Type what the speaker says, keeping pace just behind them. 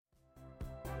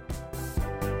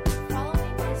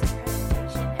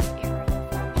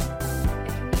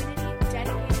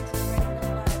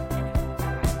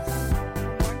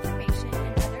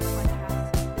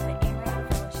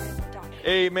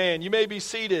Amen. You may be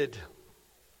seated.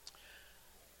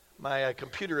 My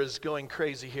computer is going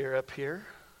crazy up here.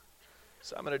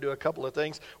 So I'm going to do a couple of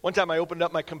things. One time I opened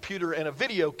up my computer and a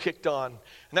video kicked on.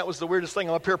 And that was the weirdest thing.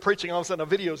 I'm up here preaching, all of a sudden a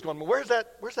video is going, well, where's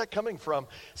that coming from?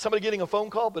 Somebody getting a phone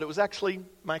call, but it was actually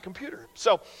my computer.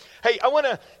 So, hey, I want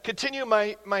to continue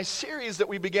my series that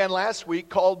we began last week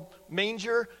called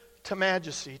Manger to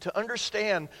Majesty, to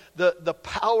understand the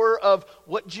power of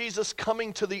what Jesus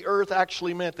coming to the earth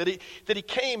actually meant. That he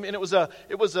came, and it was a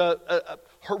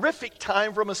horrific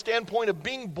time from a standpoint of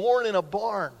being born in a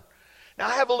barn. Now,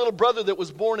 I have a little brother that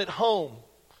was born at home.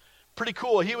 Pretty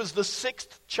cool. He was the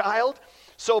sixth child.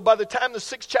 So by the time the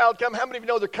sixth child comes, how many of you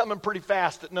know they're coming pretty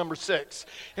fast at number 6?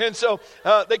 And so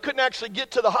they couldn't actually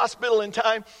get to the hospital in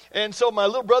time. And so my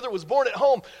little brother was born at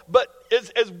home. But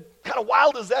as kind of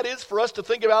wild as that is for us to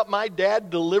think about my dad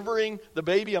delivering the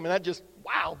baby, I mean, that just,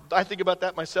 wow, I think about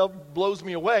that myself, blows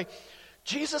me away.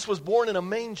 Jesus was born in a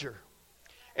manger.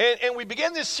 And we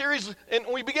began this series, and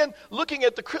we began looking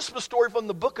at the Christmas story from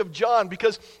the book of John,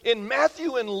 because in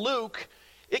Matthew and Luke,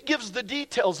 it gives the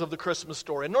details of the Christmas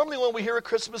story. And normally when we hear a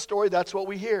Christmas story, that's what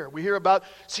we hear. We hear about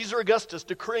Caesar Augustus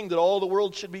decreeing that all the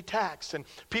world should be taxed, and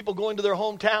people going to their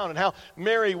hometown, and how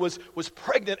Mary was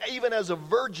pregnant even as a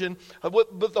virgin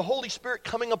with the Holy Spirit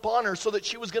coming upon her so that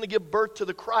she was going to give birth to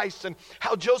the Christ, and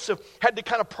how Joseph had to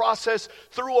kind of process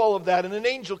through all of that. And an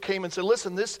angel came and said,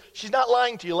 listen, she's not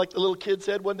lying to you, like the little kid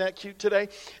said. Wasn't that cute today?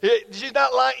 She's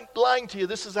not lying to you.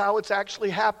 This is how it's actually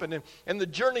happened. And the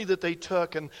journey that they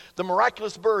took, and the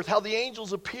miraculous birth, how the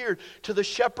angels appeared to the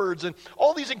shepherds, and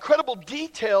all these incredible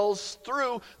details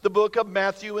through the book of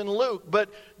Matthew and Luke. But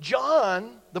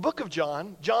John, the book of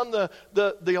John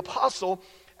the apostle,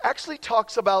 actually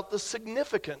talks about the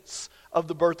significance of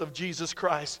the birth of Jesus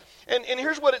Christ. And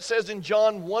here's what it says in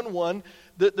John 1:1,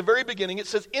 the very beginning. It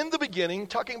says, in the beginning,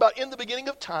 talking about in the beginning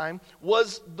of time,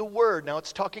 was the Word. Now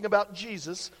it's talking about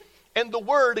Jesus. And the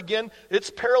Word, again,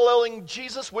 it's paralleling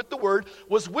Jesus with the Word,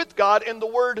 was with God, and the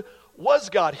Word was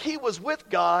God. He was with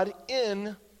God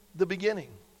in the beginning.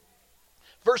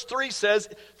 Verse 3 says,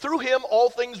 through him all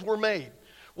things were made.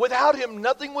 Without him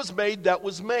nothing was made that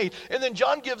was made. And then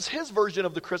John gives his version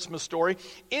of the Christmas story.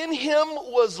 In him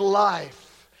was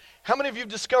life. How many of you have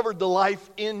discovered the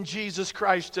life in Jesus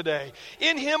Christ today?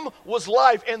 In him was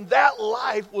life, and that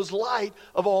life was light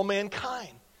of all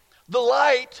mankind. The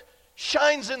light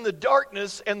shines in the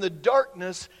darkness, and the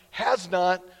darkness has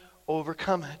not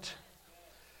overcome it.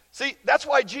 See, that's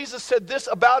why Jesus said this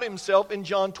about himself in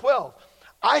John 12.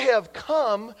 I have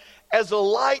come as a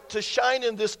light to shine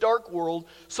in this dark world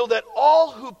so that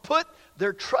all who put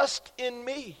their trust in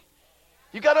me.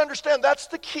 You got to understand, that's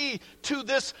the key to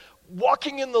this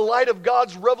walking in the light of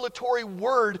God's revelatory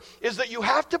word, is that you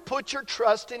have to put your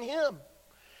trust in him.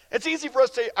 It's easy for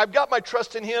us to say, I've got my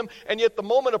trust in him, and yet the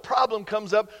moment a problem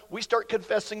comes up, we start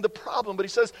confessing the problem. But he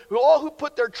says, all who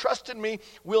put their trust in me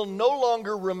will no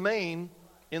longer remain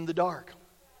in the dark.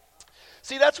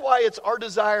 See, that's why it's our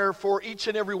desire for each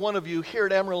and every one of you here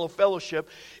at Amarillo Fellowship,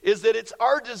 is that it's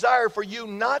our desire for you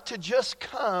not to just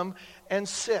come and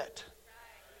sit.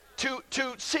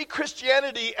 To see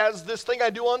Christianity as this thing I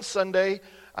do on Sunday.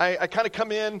 I kind of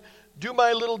come in, do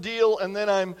my little deal, and then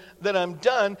I'm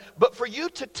done. But for you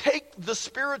to take the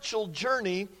spiritual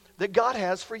journey that God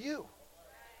has for you.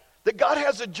 That God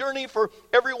has a journey for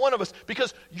every one of us.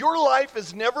 Because your life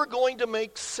is never going to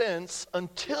make sense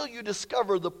until you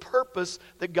discover the purpose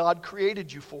that God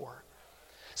created you for.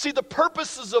 See, the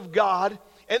purposes of God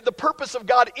and the purpose of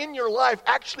God in your life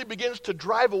actually begins to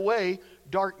drive away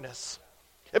darkness.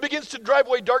 It begins to drive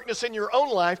away darkness in your own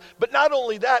life. But not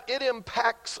only that, it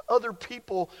impacts other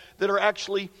people that are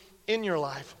actually in your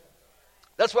life.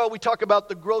 That's why we talk about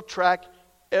the growth track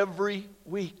every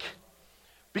week.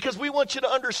 Because we want you to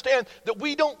understand that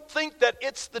we don't think that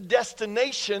it's the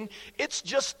destination, it's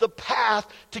just the path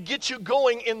to get you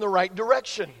going in the right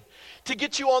direction. To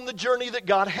get you on the journey that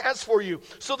God has for you.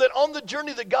 So that on the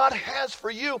journey that God has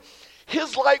for you,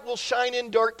 his light will shine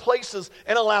in dark places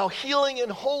and allow healing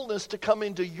and wholeness to come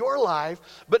into your life.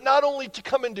 But not only to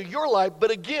come into your life,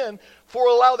 but again,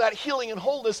 allow that healing and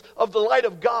wholeness of the light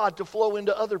of God to flow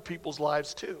into other people's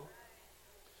lives too.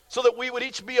 So that we would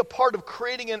each be a part of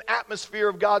creating an atmosphere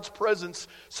of God's presence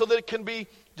so that it can be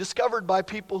discovered by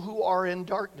people who are in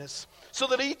darkness. So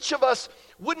that each of us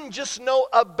wouldn't just know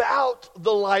about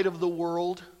the light of the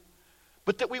world,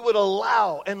 but that we would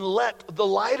allow and let the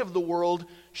light of the world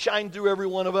shine through every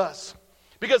one of us.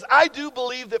 Because I do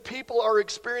believe that people are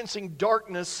experiencing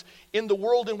darkness in the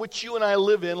world in which you and I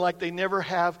live in like they never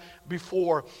have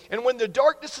before. And when the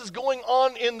darkness is going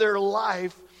on in their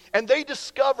life, and they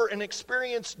discover and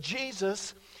experience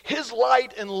Jesus, His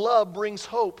light and love brings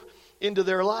hope into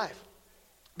their life.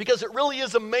 Because it really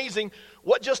is amazing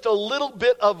what just a little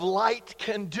bit of light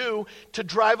can do to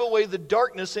drive away the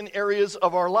darkness in areas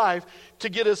of our life to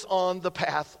get us on the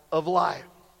path of life.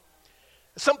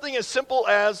 Something as simple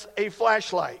as a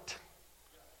flashlight.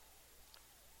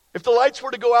 If the lights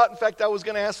were to go out, in fact, I was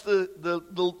going to ask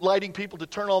the lighting people to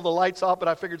turn all the lights off, but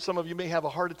I figured some of you may have a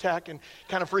heart attack and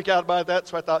kind of freak out about that,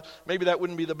 so I thought maybe that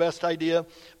wouldn't be the best idea.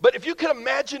 But if you could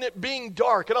imagine it being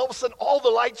dark, and all of a sudden all the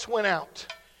lights went out,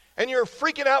 and you're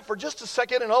freaking out for just a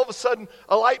second, and all of a sudden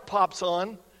a light pops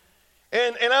on,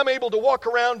 and I'm able to walk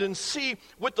around and see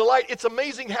with the light. It's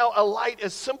amazing how a light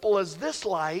as simple as this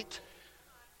light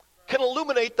can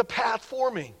illuminate the path for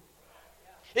me.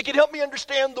 It can help me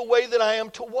understand the way that I am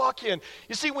to walk in.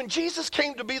 You see, when Jesus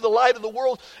came to be the light of the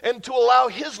world and to allow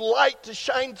His light to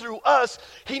shine through us,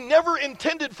 He never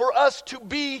intended for us to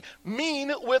be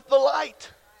mean with the light.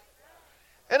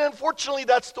 And unfortunately,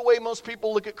 that's the way most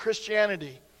people look at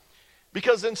Christianity.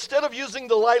 Because instead of using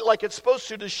the light like it's supposed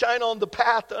to shine on the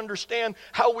path to understand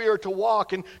how we are to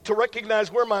walk and to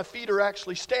recognize where my feet are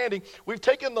actually standing, we've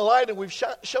taken the light and we've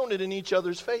shown it in each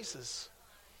other's faces.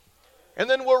 And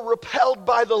then we're repelled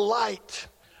by the light,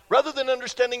 rather than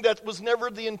understanding that was never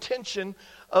the intention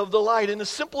of the light. And as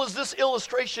simple as this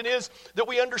illustration is that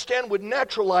we understand with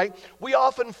natural light, we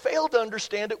often fail to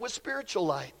understand it with spiritual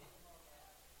light.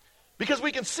 Because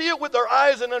we can see it with our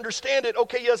eyes and understand it.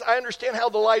 Okay, yes, I understand how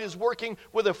the light is working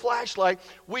with a flashlight.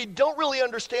 We don't really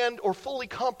understand or fully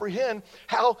comprehend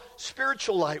how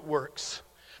spiritual light works.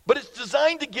 But it's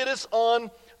designed to get us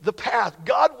on the path.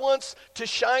 God wants to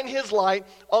shine His light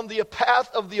on the path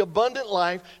of the abundant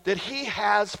life that He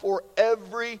has for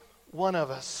every one of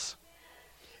us.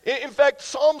 In fact,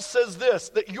 Psalm says this,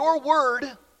 that your word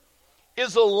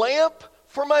is a lamp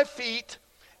for my feet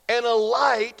and a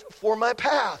light for my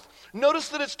path. Notice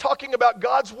that it's talking about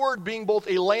God's word being both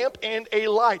a lamp and a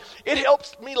light. It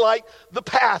helps me light the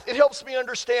path. It helps me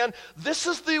understand this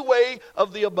is the way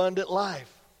of the abundant life.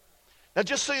 Now,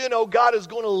 just so you know, God is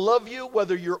going to love you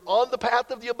whether you're on the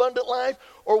path of the abundant life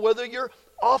or whether you're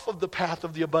off of the path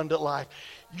of the abundant life.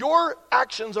 Your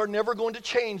actions are never going to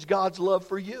change God's love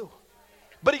for you.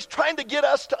 But He's trying to get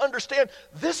us to understand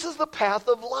this is the path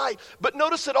of light. But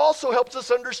notice it also helps us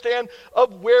understand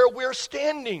of where we're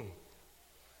standing.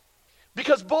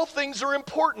 Because both things are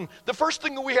important. The first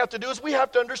thing that we have to do is we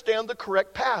have to understand the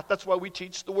correct path. That's why we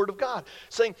teach the Word of God,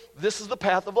 saying this is the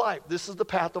path of life. This is the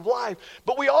path of life.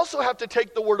 But we also have to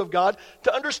take the Word of God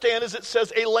to understand, as it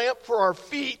says, a lamp for our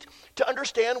feet, to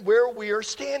understand where we are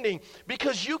standing.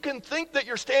 Because you can think that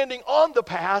you're standing on the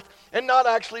path and not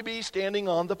actually be standing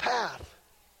on the path.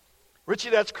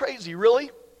 Richie, that's crazy,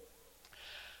 really?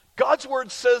 God's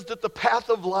Word says that the path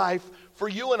of life for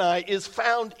you and I is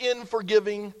found in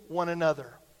forgiving one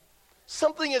another.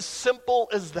 Something as simple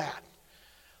as that.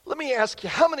 Let me ask you,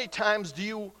 how many times do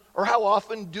you, or how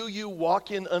often do you walk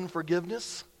in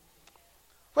unforgiveness?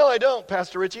 Well, I don't,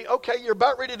 Pastor Richie. Okay, you're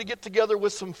about ready to get together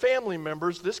with some family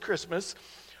members this Christmas.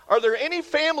 Are there any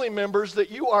family members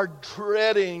that you are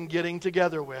dreading getting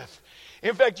together with?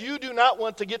 In fact, you do not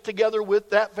want to get together with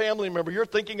that family member. You're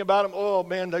thinking about them, oh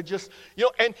man, they just,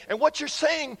 and what you're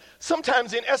saying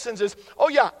sometimes in essence is, oh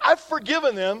yeah, I've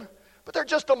forgiven them, but they're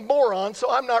just a moron,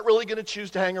 so I'm not really going to choose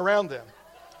to hang around them.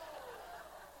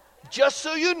 Just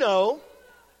so you know,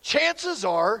 chances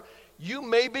are you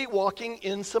may be walking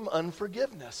in some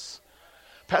unforgiveness.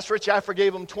 Pastor Rich, I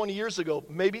forgave him 20 years ago.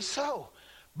 Maybe so.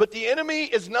 But the enemy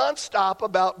is nonstop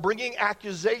about bringing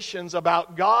accusations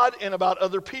about God and about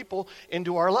other people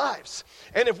into our lives.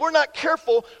 And if we're not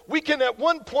careful, we can at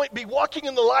one point be walking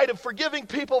in the light of forgiving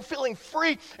people, feeling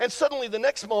free, and suddenly the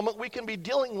next moment we can be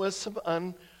dealing with some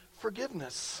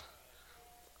unforgiveness.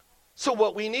 So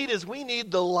what we need is we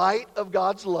need the light of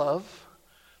God's love,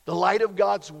 the light of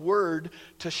God's word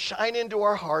to shine into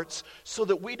our hearts so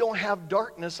that we don't have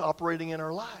darkness operating in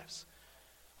our lives.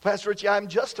 Pastor Richie, I'm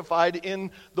justified in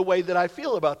the way that I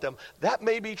feel about them. That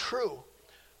may be true.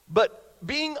 But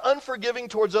being unforgiving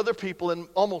towards other people, and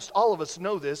almost all of us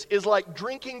know this, is like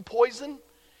drinking poison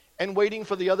and waiting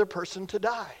for the other person to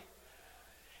die.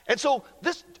 And so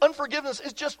this unforgiveness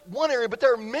is just one area, but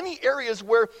there are many areas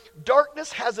where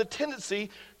darkness has a tendency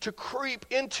to creep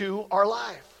into our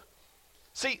life.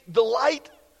 See, the light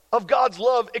of God's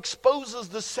love exposes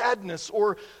the sadness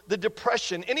or the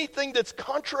depression, anything that's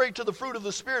contrary to the fruit of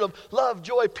the Spirit of love,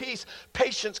 joy, peace,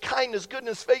 patience, kindness,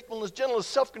 goodness, faithfulness, gentleness,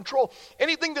 self-control.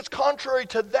 Anything that's contrary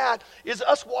to that is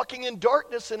us walking in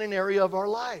darkness in an area of our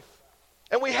life.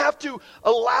 And we have to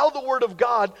allow the Word of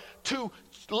God to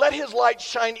let His light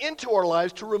shine into our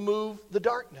lives to remove the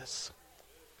darkness.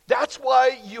 That's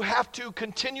why you have to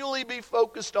continually be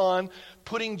focused on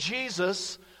putting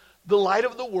Jesus, the light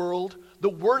of the world, the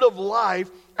word of life,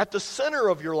 at the center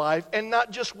of your life, and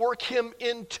not just work him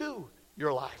into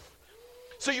your life.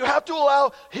 So you have to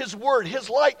allow his word, his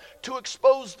light, to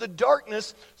expose the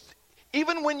darkness,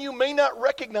 even when you may not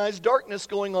recognize darkness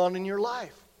going on in your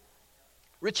life.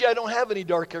 Richie, I don't have any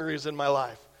dark areas in my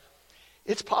life.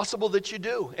 It's possible that you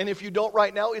do. And if you don't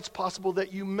right now, it's possible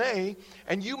that you may,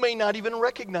 and you may not even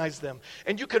recognize them.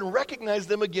 And you can recognize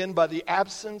them again by the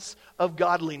absence of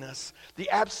godliness, the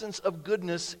absence of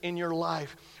goodness in your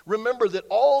life. Remember that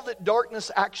all that darkness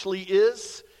actually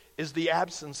is the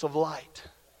absence of light.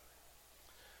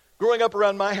 Growing up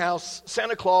around my house,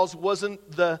 Santa Claus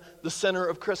wasn't the center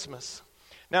of Christmas.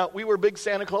 Now, we were big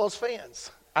Santa Claus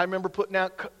fans. I remember putting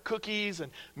out cookies and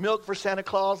milk for Santa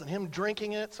Claus and him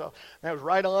drinking it. So that was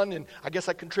right on, and I guess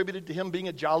I contributed to him being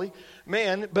a jolly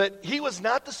man. But he was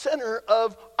not the center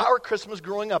of our Christmas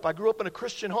growing up. I grew up in a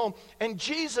Christian home, and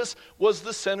Jesus was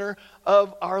the center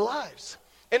of our lives.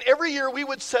 And every year we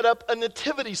would set up a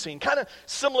nativity scene, kind of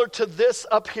similar to this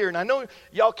up here. And I know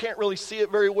y'all can't really see it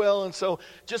very well, and so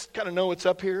just kind of know it's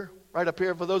up here. Right up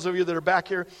here for those of you that are back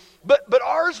here. But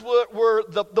ours were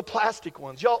the plastic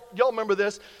ones. Y'all remember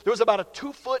this? There was about a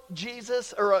 2-foot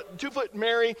Jesus, or a 2-foot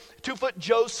Mary, 2-foot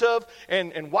Joseph,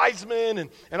 and Wiseman,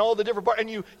 and all the different parts. And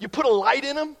you put a light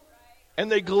in them,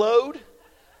 and they glowed.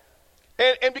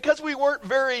 And because we weren't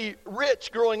very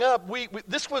rich growing up,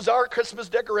 this was our Christmas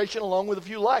decoration along with a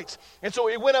few lights. And so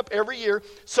it went up every year.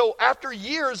 So after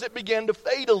years, it began to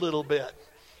fade a little bit.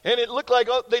 And it looked like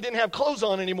they didn't have clothes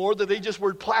on anymore, that they just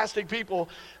were plastic people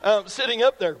sitting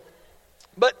up there.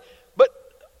 But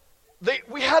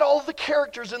we had all the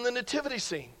characters in the nativity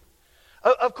scene.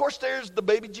 Of course, there's the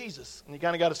baby Jesus. And you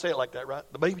kind of got to say it like that, right?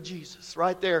 The baby Jesus,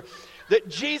 right there. That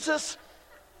Jesus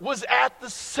was at the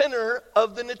center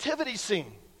of the nativity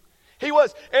scene. He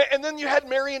was. And then you had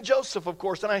Mary and Joseph, of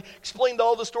course. And I explained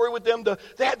all the story with them.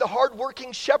 They had the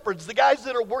hardworking shepherds, the guys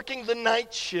that are working the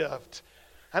night shift.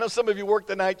 I know some of you work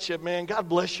the night shift, man. God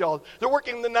bless y'all. They're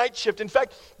working the night shift. In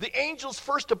fact, the angels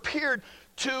first appeared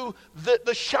to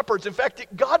the shepherds. In fact,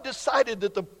 God decided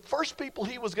that the first people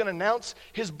he was going to announce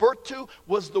his birth to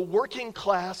was the working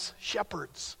class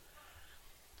shepherds.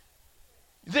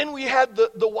 Then we had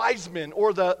the wise men,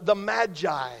 or the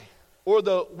magi, or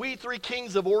the we three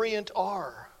kings of Orient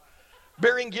are.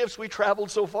 Bearing gifts, we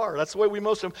traveled so far. That's the way we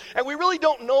most of them. And we really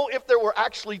don't know if there were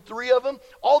actually 3 of them.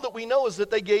 All that we know is that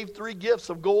they gave 3 gifts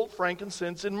of gold,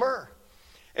 frankincense, and myrrh.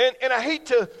 And I hate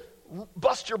to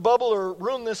bust your bubble or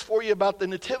ruin this for you about the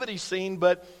nativity scene,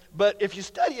 but if you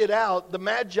study it out, the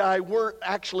Magi weren't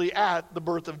actually at the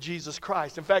birth of Jesus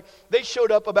Christ. In fact, they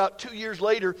showed up about 2 years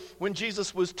later when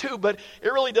Jesus was 2, but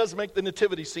it really does make the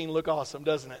nativity scene look awesome,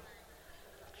 doesn't it?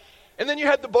 And then you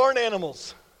had the barn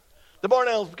animals. The barn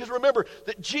animals, because remember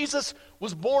that Jesus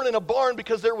was born in a barn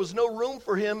because there was no room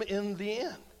for him in the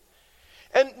inn.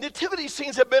 And nativity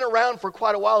scenes have been around for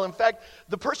quite a while. In fact,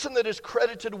 the person that is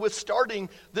credited with starting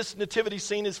this nativity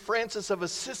scene is Francis of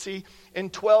Assisi in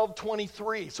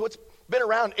 1223. So it's been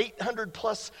around 800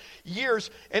 plus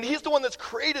years, and he's the one that's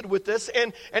created with this.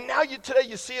 And now today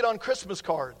you see it on Christmas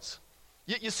cards.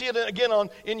 You see it again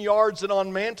in yards and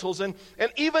on mantles, and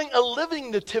even a living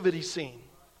nativity scene.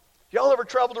 Y'all ever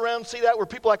traveled around and see that, where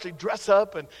people actually dress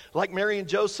up and like Mary and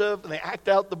Joseph, and they act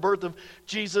out the birth of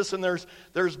Jesus, and there's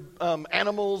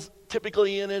animals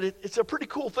typically in it. It's a pretty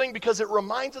cool thing because it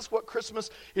reminds us what Christmas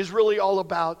is really all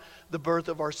about, the birth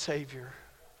of our Savior.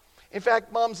 In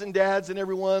fact, moms and dads and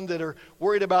everyone that are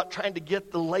worried about trying to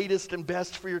get the latest and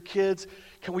best for your kids,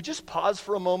 can we just pause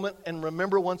for a moment and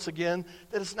remember once again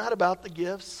that it's not about the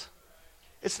gifts?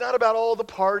 It's not about all the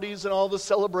parties and all the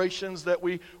celebrations that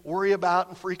we worry about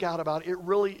and freak out about. It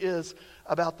really is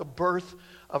about the birth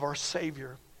of our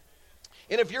Savior.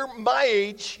 And if you're my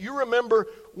age, you remember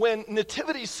when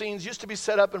nativity scenes used to be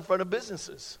set up in front of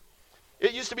businesses.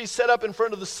 It used to be set up in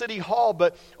front of the city hall,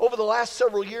 but over the last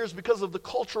several years, because of the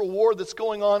cultural war that's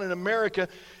going on in America,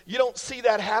 you don't see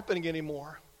that happening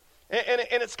anymore. And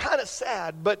it's kind of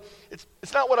sad, but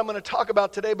it's not what I'm going to talk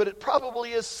about today, but it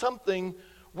probably is something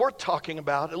worth talking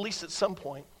about, at least at some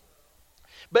point.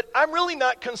 But I'm really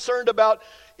not concerned about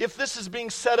if this is being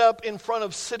set up in front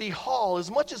of City Hall as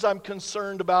much as I'm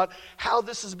concerned about how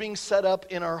this is being set up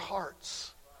in our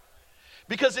hearts.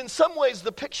 Because in some ways,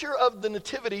 the picture of the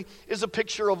nativity is a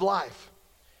picture of life.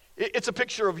 It's a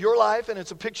picture of your life, and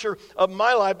it's a picture of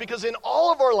my life, because in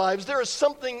all of our lives, there is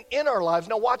something in our lives.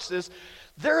 Now watch this.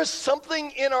 There is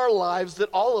something in our lives that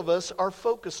all of us are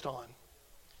focused on.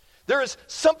 There is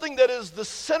something that is the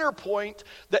center point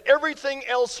that everything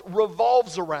else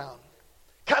revolves around.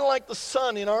 Kind of like the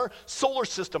sun in our solar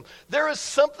system. There is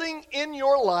something in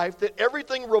your life that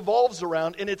everything revolves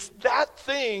around, and it's that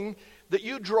thing that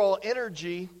you draw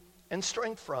energy and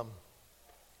strength from.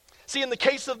 See, in the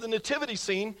case of the nativity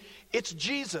scene, it's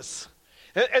Jesus.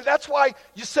 And that's why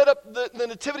you set up the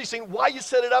nativity scene. Why you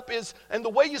set it up is, and the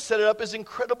way you set it up is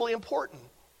incredibly important.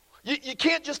 You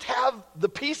can't just have the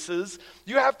pieces.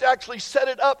 You have to actually set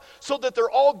it up so that they're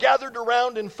all gathered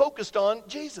around and focused on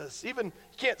Jesus. Even,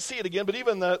 you can't see it again, but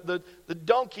even the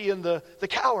donkey and the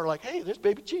cow are like, hey, there's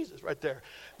baby Jesus right there.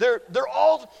 They're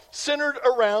all centered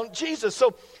around Jesus.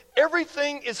 So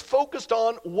everything is focused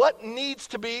on what needs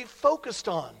to be focused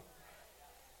on.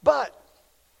 But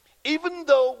even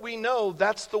though we know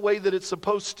that's the way that it's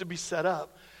supposed to be set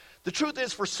up, the truth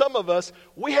is for some of us,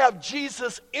 we have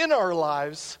Jesus in our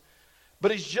lives, but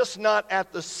he's just not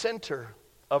at the center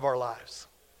of our lives.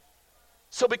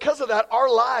 So because of that, our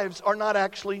lives are not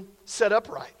actually set up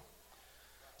right.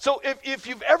 So if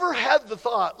you've ever had the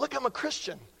thought, look, I'm a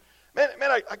Christian. Man,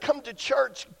 I come to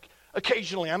church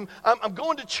occasionally. I'm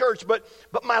going to church, but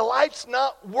my life's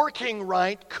not working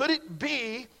right. Could it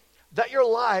be that your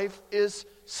life is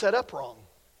set up wrong?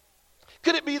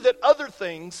 Could it be that other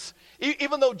things,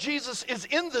 even though Jesus is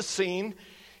in the scene,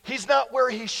 he's not where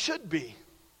he should be?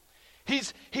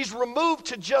 He's removed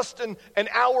to just an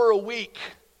hour a week.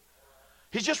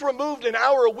 He's just removed an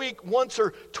hour a week once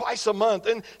or twice a month.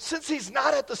 And since he's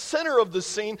not at the center of the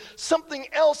scene, something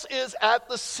else is at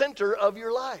the center of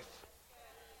your life.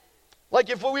 Like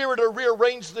if we were to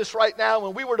rearrange this right now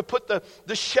and we were to put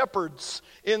the shepherds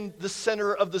in the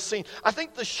center of the scene, I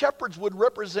think the shepherds would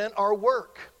represent our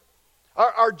work.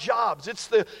 Our jobs. It's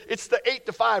the 8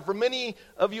 to 5. For many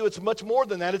of you, it's much more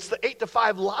than that. It's the 8 to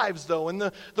 5 lives, though. And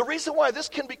the reason why this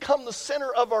can become the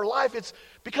center of our life, it's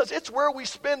because it's where we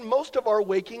spend most of our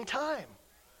waking time.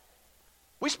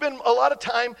 We spend a lot of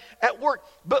time at work.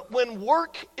 But when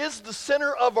work is the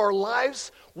center of our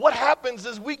lives, what happens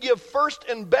is we give first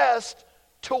and best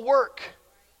to work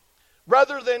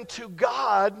rather than to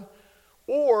God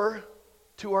or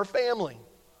to our family.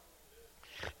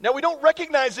 Now, we don't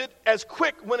recognize it as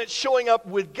quick when it's showing up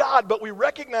with God, but we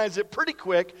recognize it pretty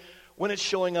quick when it's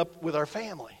showing up with our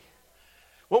family.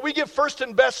 When we give first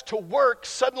and best to work,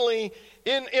 suddenly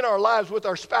in our lives with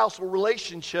our spousal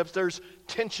relationships, there's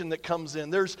tension that comes in.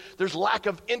 There's lack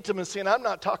of intimacy, and I'm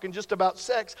not talking just about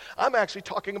sex. I'm actually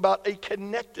talking about a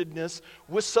connectedness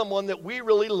with someone that we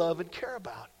really love and care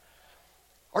about.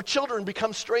 Our children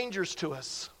become strangers to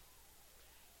us.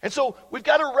 And so we've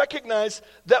got to recognize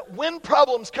that when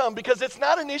problems come, because it's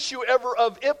not an issue ever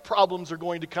of if problems are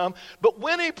going to come, but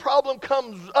when a problem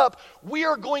comes up, we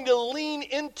are going to lean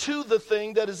into the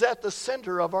thing that is at the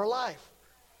center of our life.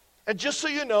 And just so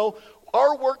you know,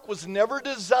 our work was never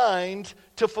designed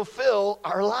to fulfill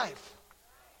our life.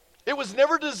 It was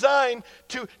never designed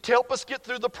to help us get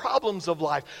through the problems of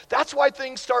life. That's why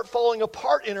things start falling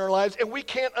apart in our lives, and we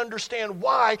can't understand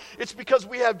why. It's because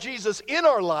we have Jesus in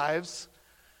our lives.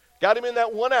 Got him in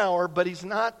that 1 hour, but he's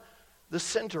not the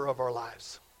center of our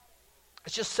lives.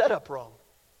 It's just set up wrong.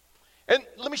 And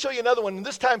let me show you another one. And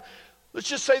this time, let's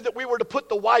just say that we were to put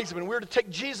the wise men. We were to take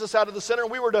Jesus out of the center,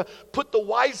 and we were to put the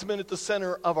wise men at the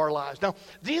center of our lives. Now,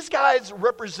 these guys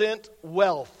represent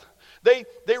wealth. They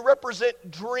represent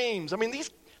dreams. I mean,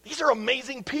 these are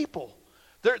amazing people.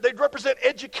 They represent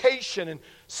education and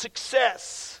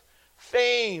success,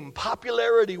 fame,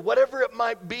 popularity, whatever it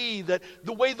might be, that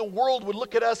the way the world would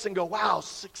look at us and go, wow,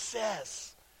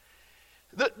 success.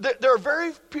 There are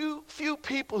very few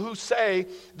people who say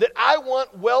that I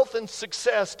want wealth and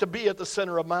success to be at the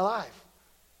center of my life.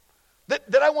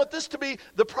 That I want this to be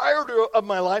the priority of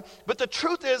my life. But the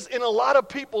truth is, in a lot of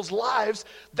people's lives,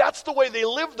 that's the way they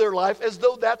live their life, as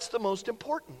though that's the most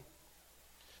important.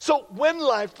 So when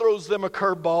life throws them a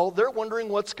curveball, they're wondering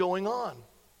what's going on.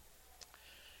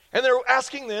 And they're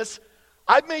asking this,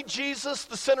 I've made Jesus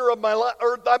the center of my life,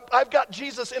 or I've got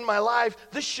Jesus in my life.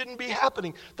 This shouldn't be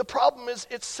happening. The problem is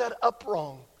it's set up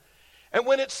wrong. And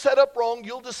when it's set up wrong,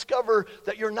 you'll discover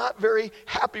that you're not very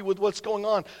happy with what's going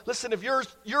on. Listen, if you're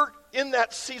in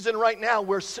that season right now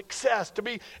where success, to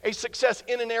be a success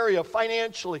in an area,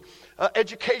 financially,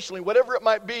 educationally, whatever it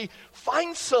might be,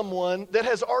 find someone that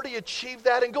has already achieved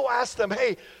that and go ask them,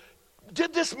 hey,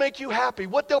 did this make you happy?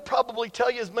 What they'll probably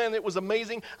tell you is, man, it was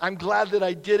amazing. I'm glad that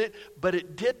I did it, but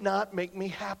it did not make me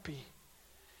happy.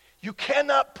 You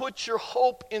cannot put your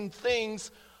hope in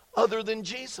things other than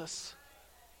Jesus.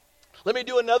 Let me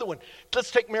do another one.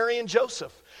 Let's take Mary and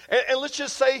Joseph. And let's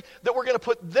just say that we're going to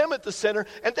put them at the center,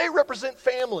 and they represent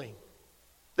family.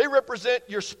 They represent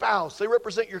your spouse. They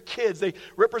represent your kids. They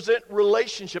represent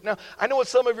relationship. Now, I know what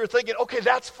some of you are thinking, okay,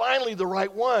 that's finally the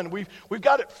right one. We've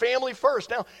got it family first.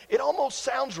 Now, it almost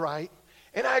sounds right,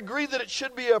 and I agree that it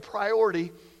should be a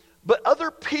priority, but other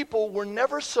people were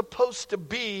never supposed to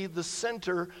be the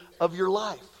center of your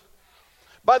life.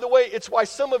 By the way, it's why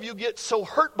some of you get so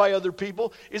hurt by other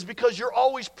people is because you're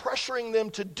always pressuring them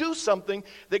to do something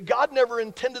that God never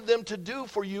intended them to do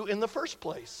for you in the first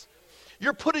place.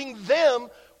 You're putting them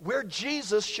where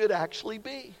Jesus should actually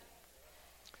be.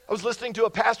 I was listening to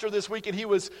a pastor this week, and he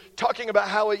was talking about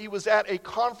how he was at a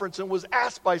conference and was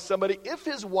asked by somebody if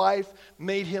his wife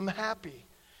made him happy.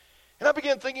 And I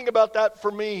began thinking about that for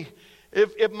me.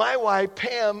 If my wife,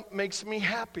 Pam, makes me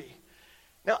happy.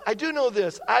 Now, I do know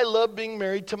this. I love being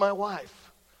married to my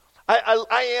wife.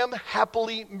 I am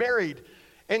happily married.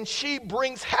 And she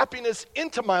brings happiness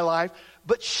into my life,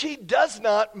 but she does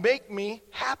not make me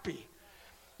happy.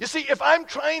 You see, if I'm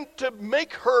trying to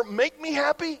make her make me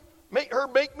happy,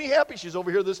 she's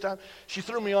over here this time. She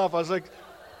threw me off. I was like,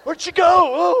 where'd she go?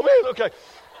 Oh, man, okay.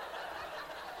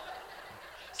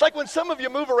 It's like when some of you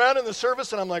move around in the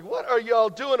service and I'm like, what are y'all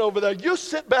doing over there? You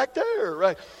sit back there,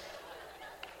 right?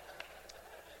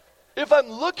 If I'm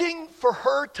looking for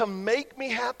her to make me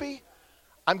happy,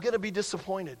 I'm going to be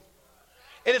disappointed.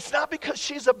 And it's not because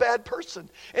she's a bad person.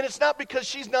 And it's not because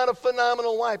she's not a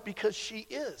phenomenal wife, because she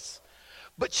is.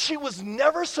 But she was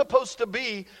never supposed to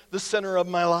be the center of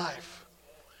my life.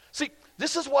 See,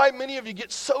 this is why many of you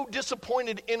get so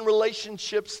disappointed in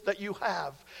relationships that you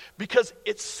have, because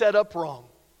it's set up wrong.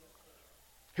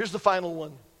 Here's the final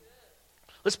one.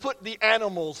 Let's put the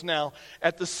animals now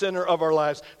at the center of our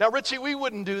lives. Now, Richie, we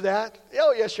wouldn't do that.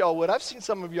 Oh, yes, y'all would. I've seen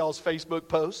some of y'all's Facebook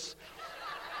posts.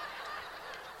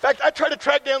 In fact, I try to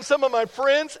track down some of my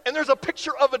friends, and there's a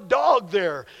picture of a dog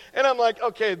there. And I'm like,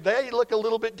 okay, they look a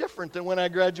little bit different than when I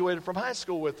graduated from high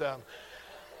school with them.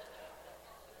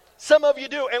 Some of you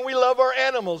do, and we love our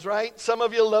animals, right? Some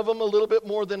of you love them a little bit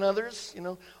more than others. You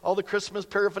know, all the Christmas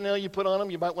paraphernalia you put on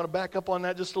them, you might want to back up on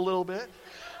that just a little bit.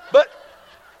 But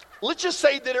let's just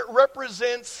say that it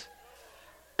represents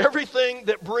everything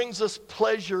that brings us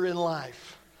pleasure in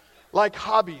life, like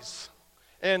hobbies.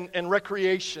 And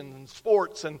recreation and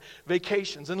sports and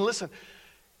vacations. And listen,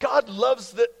 God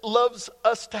loves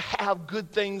us to have good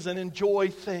things and enjoy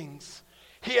things.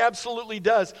 He absolutely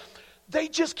does. They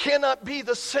just cannot be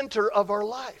the center of our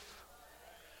life.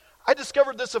 I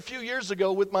discovered this a few years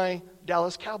ago with my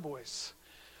Dallas Cowboys.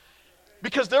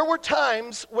 Because there were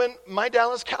times when my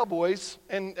Dallas Cowboys,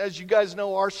 and as you guys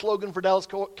know, our slogan for Dallas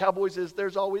Cowboys is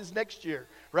there's always next year,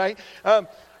 right?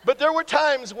 But there were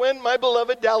times when my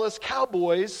beloved Dallas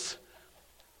Cowboys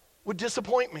would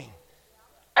disappoint me.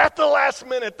 At the last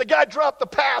minute, the guy dropped the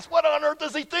pass. What on earth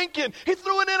is he thinking? He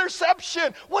threw an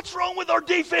interception. What's wrong with our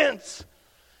defense?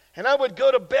 And I would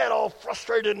go to bed all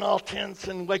frustrated and all tense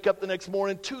and wake up the next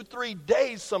morning 2-3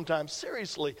 days sometimes,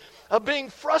 seriously, of being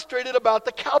frustrated about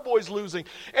the Cowboys losing.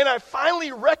 And I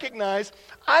finally recognized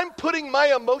I'm putting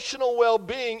my emotional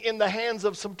well-being in the hands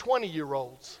of some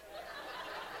 20-year-olds.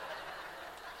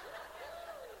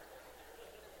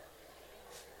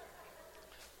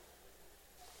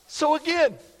 So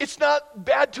again, it's not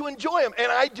bad to enjoy them.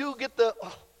 And I do get the,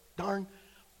 oh, darn,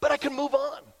 but I can move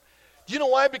on. Do you know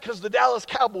why? Because the Dallas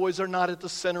Cowboys are not at the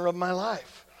center of my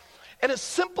life. And as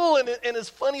simple and as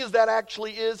funny as that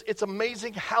actually is, it's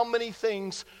amazing how many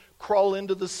things crawl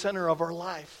into the center of our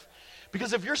life.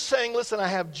 Because if you're saying, listen, I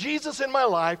have Jesus in my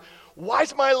life, why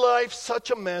is my life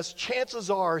such a mess? Chances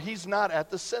are he's not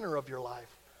at the center of your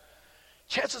life.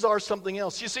 Chances are something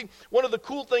else. You see, one of the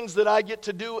cool things that I get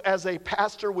to do as a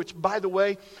pastor, which, by the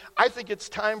way, I think it's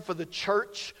time for the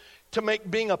church to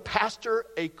make being a pastor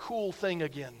a cool thing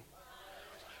again.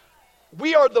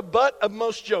 We are the butt of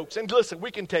most jokes. And listen,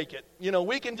 we can take it. You know,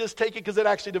 we can just take it because it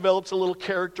actually develops a little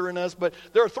character in us. But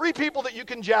there are 3 people that you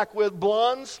can jack with: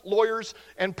 blondes, lawyers,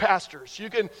 and pastors. You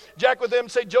can jack with them,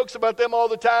 say jokes about them all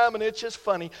the time, and it's just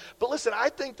funny. But listen, I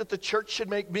think that the church should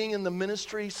make being in the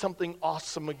ministry something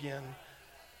awesome again.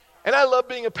 And I love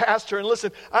being a pastor. And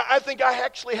listen, I think I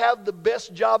actually have the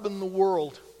best job in the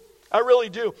world. I really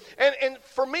do. And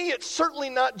for me, it's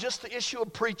certainly not just the issue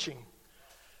of preaching.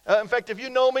 In fact, if you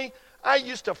know me, I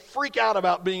used to freak out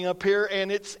about being up here.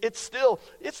 And it's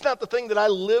not the thing that I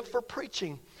live for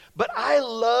preaching. But I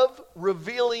love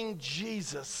revealing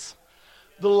Jesus,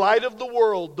 the light of the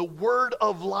world, the word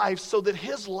of life, so that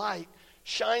his light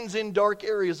shines in dark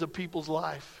areas of people's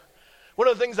life. One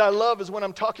of the things I love is when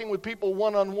I'm talking with people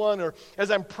one-on-one, or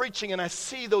as I'm preaching and I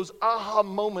see those aha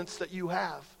moments that you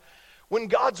have. When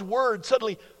God's word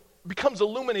suddenly becomes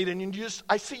illuminated and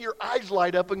I see your eyes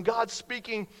light up and God's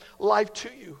speaking life to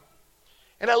you.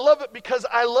 And I love it because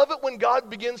I love it when God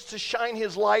begins to shine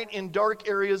his light in dark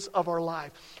areas of our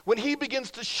life. When he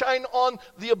begins to shine on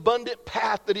the abundant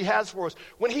path that he has for us.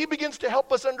 When he begins to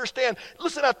help us understand,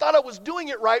 listen, I thought I was doing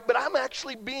it right, but I'm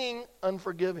actually being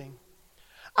unforgiving.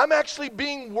 I'm actually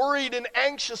being worried and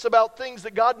anxious about things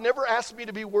that God never asked me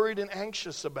to be worried and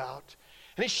anxious about.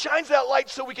 And he shines that light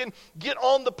so we can get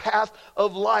on the path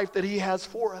of life that he has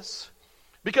for us.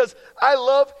 Because I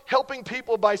love helping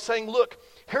people by saying, look,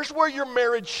 here's where your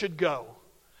marriage should go.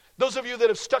 Those of you that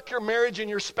have stuck your marriage and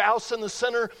your spouse in the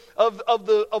center of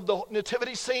the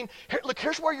nativity scene,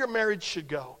 here's where your marriage should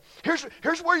go.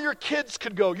 Here's where your kids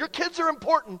could go. Your kids are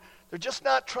important. They're just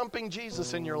not trumping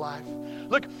Jesus in your life.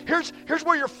 Look, here's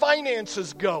where your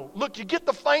finances go. Look, you get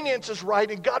the finances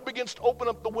right and God begins to open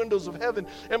up the windows of heaven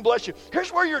and bless you.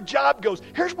 Here's where your job goes.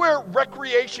 Here's where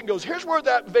recreation goes. Here's where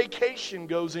that vacation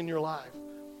goes in your life.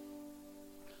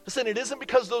 Listen, it isn't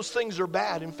because those things are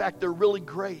bad. In fact, they're really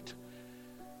great.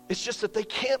 It's just that they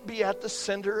can't be at the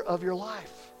center of your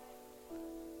life.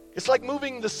 It's like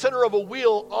moving the center of a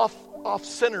wheel off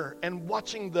center and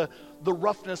watching the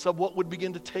roughness of what would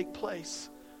begin to take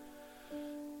place.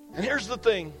 And here's the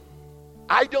thing.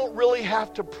 I don't really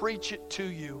have to preach it to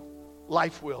you.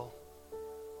 Life will.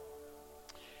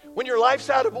 When your life's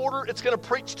out of order, it's going to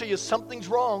preach to you something's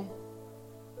wrong.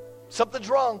 Something's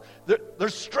wrong.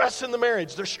 There's stress in the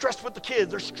marriage. There's stress with the kids.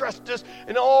 There's stress just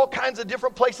in all kinds of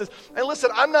different places. And listen,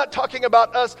 I'm not talking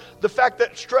about us, the fact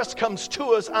that stress comes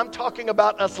to us. I'm talking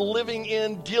about us living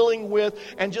in, dealing with,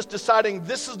 and just deciding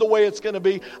this is the way it's going to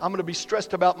be. I'm going to be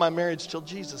stressed about my marriage till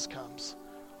Jesus comes.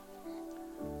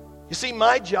 You see,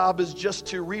 my job is just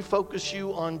to refocus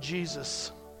you on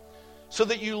Jesus so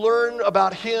that you learn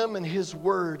about him and his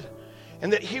word.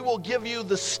 And that he will give you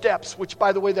the steps, which,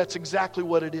 by the way, that's exactly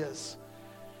what it is.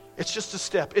 It's just a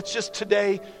step. It's just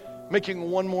today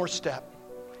making one more step.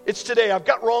 It's today. I've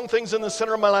got wrong things in the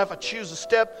center of my life. I choose a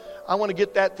step. I want to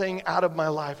get that thing out of my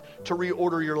life to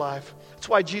reorder your life. That's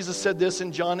why Jesus said this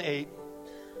in John 8.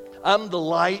 I'm the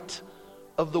light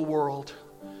of the world.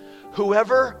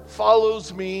 Whoever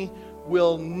follows me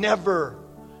will never.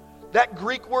 That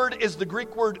Greek word is the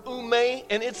Greek word ume,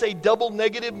 and it's a double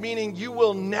negative, meaning you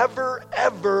will never,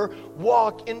 ever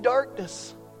walk in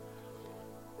darkness.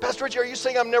 Pastor Richie, are you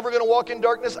saying I'm never going to walk in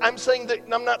darkness? I'm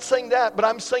not saying that, but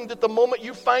I'm saying that the moment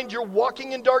you find you're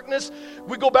walking in darkness,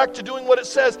 we go back to doing what it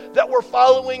says, that we're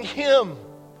following him.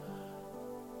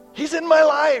 He's in my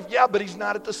life. Yeah, but he's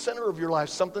not at the center of your life.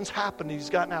 Something's happened. He's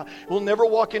gotten out. We'll never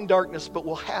walk in darkness, but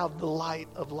we'll have the light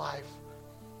of life.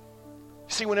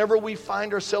 See, whenever we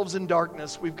find ourselves in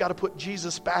darkness, we've got to put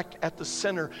Jesus back at the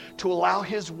center to allow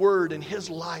his word and his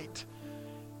light.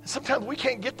 And sometimes we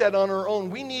can't get that on our own.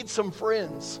 We need some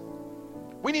friends.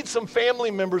 We need some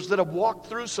family members that have walked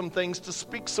through some things to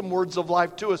speak some words of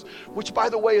life to us, which, by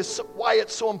the way, is why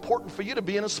it's so important for you to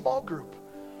be in a small group.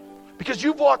 Because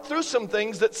you've walked through some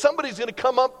things that somebody's going to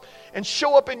come up and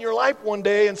show up in your life one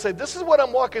day and say, this is what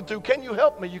I'm walking through. Can you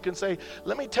help me? You can say,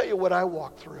 let me tell you what I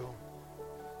walked through.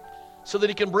 So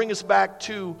that he can bring us back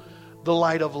to the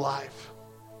light of life.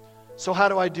 So how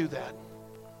do I do that?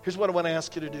 Here's what I want to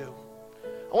ask you to do.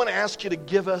 I want to ask you to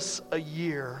give us a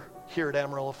year here at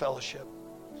Amarillo Fellowship.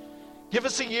 Give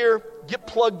us a year, get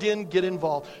plugged in, get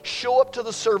involved. Show up to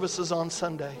the services on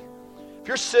Sunday. If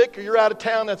you're sick or you're out of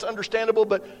town, that's understandable,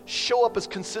 but show up as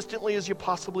consistently as you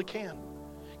possibly can.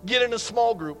 Get in a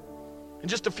small group. In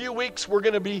just a few weeks, we're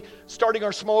going to be starting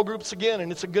our small groups again,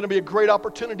 and it's going to be a great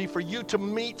opportunity for you to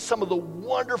meet some of the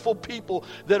wonderful people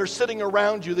that are sitting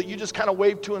around you that you just kind of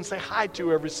wave to and say hi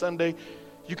to every Sunday.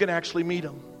 You can actually meet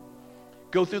them.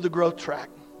 Go through the growth track.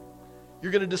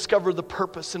 You're going to discover the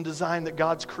purpose and design that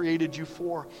God's created you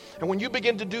for. And when you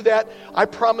begin to do that, I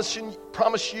promise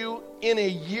you in a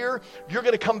year, you're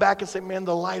going to come back and say, man,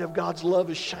 the light of God's love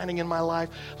is shining in my life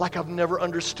like I've never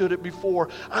understood it before.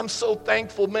 I'm so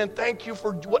thankful, man. Thank you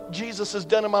for what Jesus has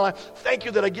done in my life. Thank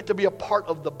you that I get to be a part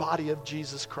of the body of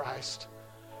Jesus Christ.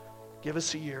 Give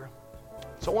us a year.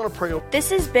 So I want to pray.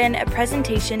 This has been a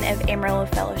presentation of Amarillo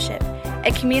Fellowship,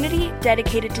 a community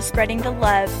dedicated to spreading the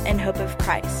love and hope of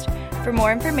Christ. For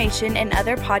more information and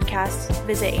other podcasts,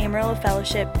 visit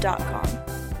amarillofellowship.com.